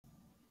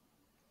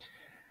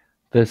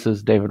This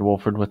is David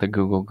Wolford with the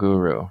Google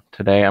Guru.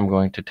 Today I'm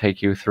going to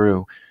take you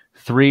through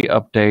 3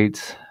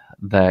 updates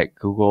that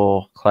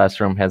Google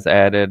Classroom has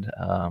added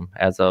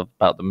as of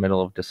about the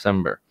middle of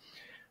December.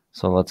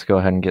 So let's go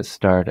ahead and get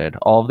started.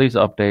 All of these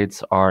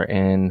updates are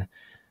in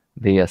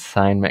the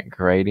assignment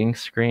grading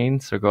screen,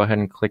 so go ahead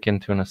and click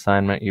into an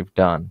assignment you've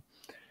done.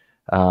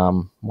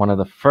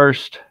 The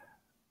first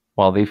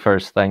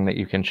thing that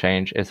you can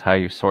change is how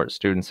you sort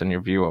students in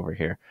your view over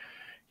here.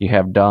 You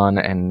have done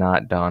and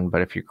not done, but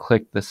if you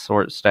click the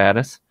sort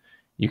status,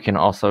 you can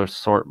also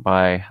sort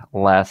by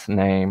last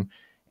name,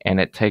 and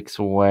it takes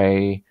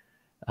away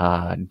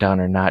done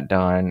or not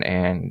done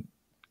and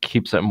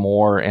keeps it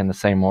more in the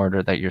same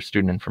order that your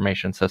student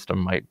information system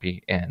might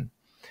be in.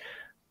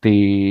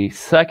 The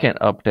second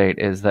update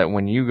is that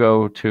when you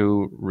go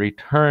to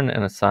return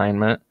an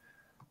assignment,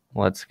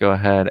 let's go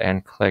ahead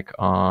and click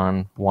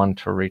on one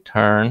to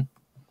return.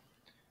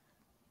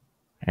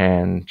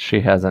 And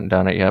she hasn't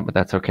done it yet, but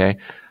that's okay.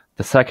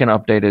 The second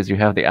update is you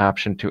have the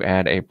option to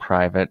add a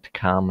private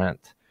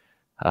comment.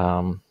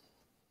 Now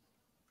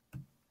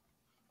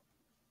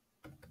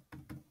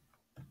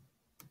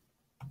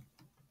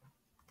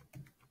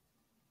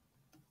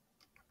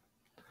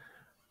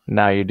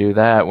you do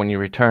that, when you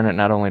return it,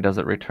 not only does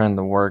it return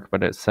the work,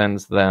 but it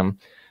sends them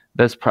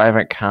this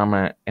private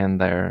comment in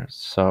there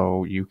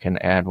so you can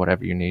add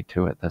whatever you need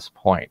to at this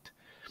point.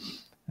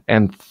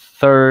 And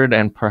third,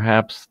 and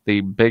perhaps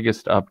the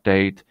biggest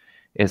update,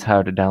 is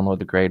how to download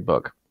the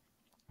gradebook.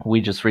 We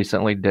just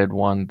recently did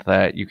one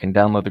that you can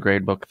download the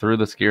gradebook through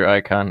this gear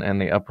icon in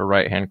the upper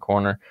right hand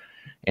corner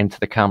into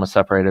the comma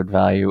separated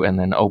value and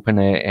then open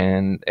it,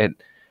 and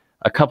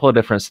a couple of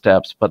different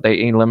steps, but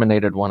they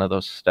eliminated one of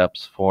those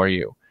steps for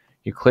you.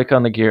 You click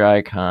on the gear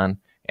icon,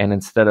 and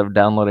instead of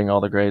downloading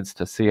all the grades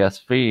to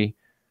CSV,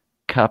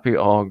 copy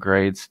all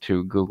grades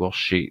to Google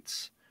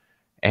Sheets.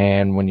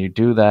 And when you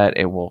do that,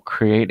 it will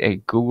create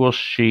a Google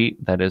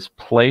Sheet that is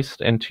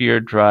placed into your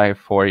drive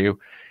for you.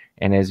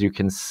 And as you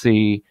can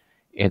see,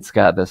 it's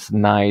got this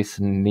nice,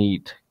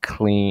 neat,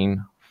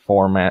 clean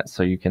format,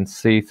 so you can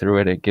see through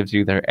it. It gives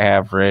you their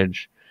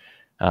average,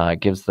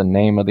 gives the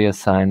name of the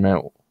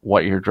assignment,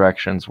 what your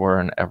directions were,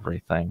 and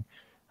everything.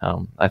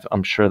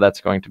 I'm sure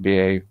that's going to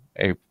be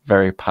a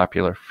very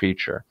popular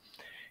feature.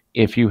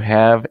 If you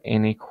have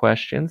any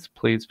questions,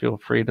 please feel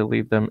free to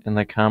leave them in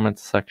the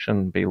comments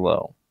section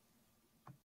below.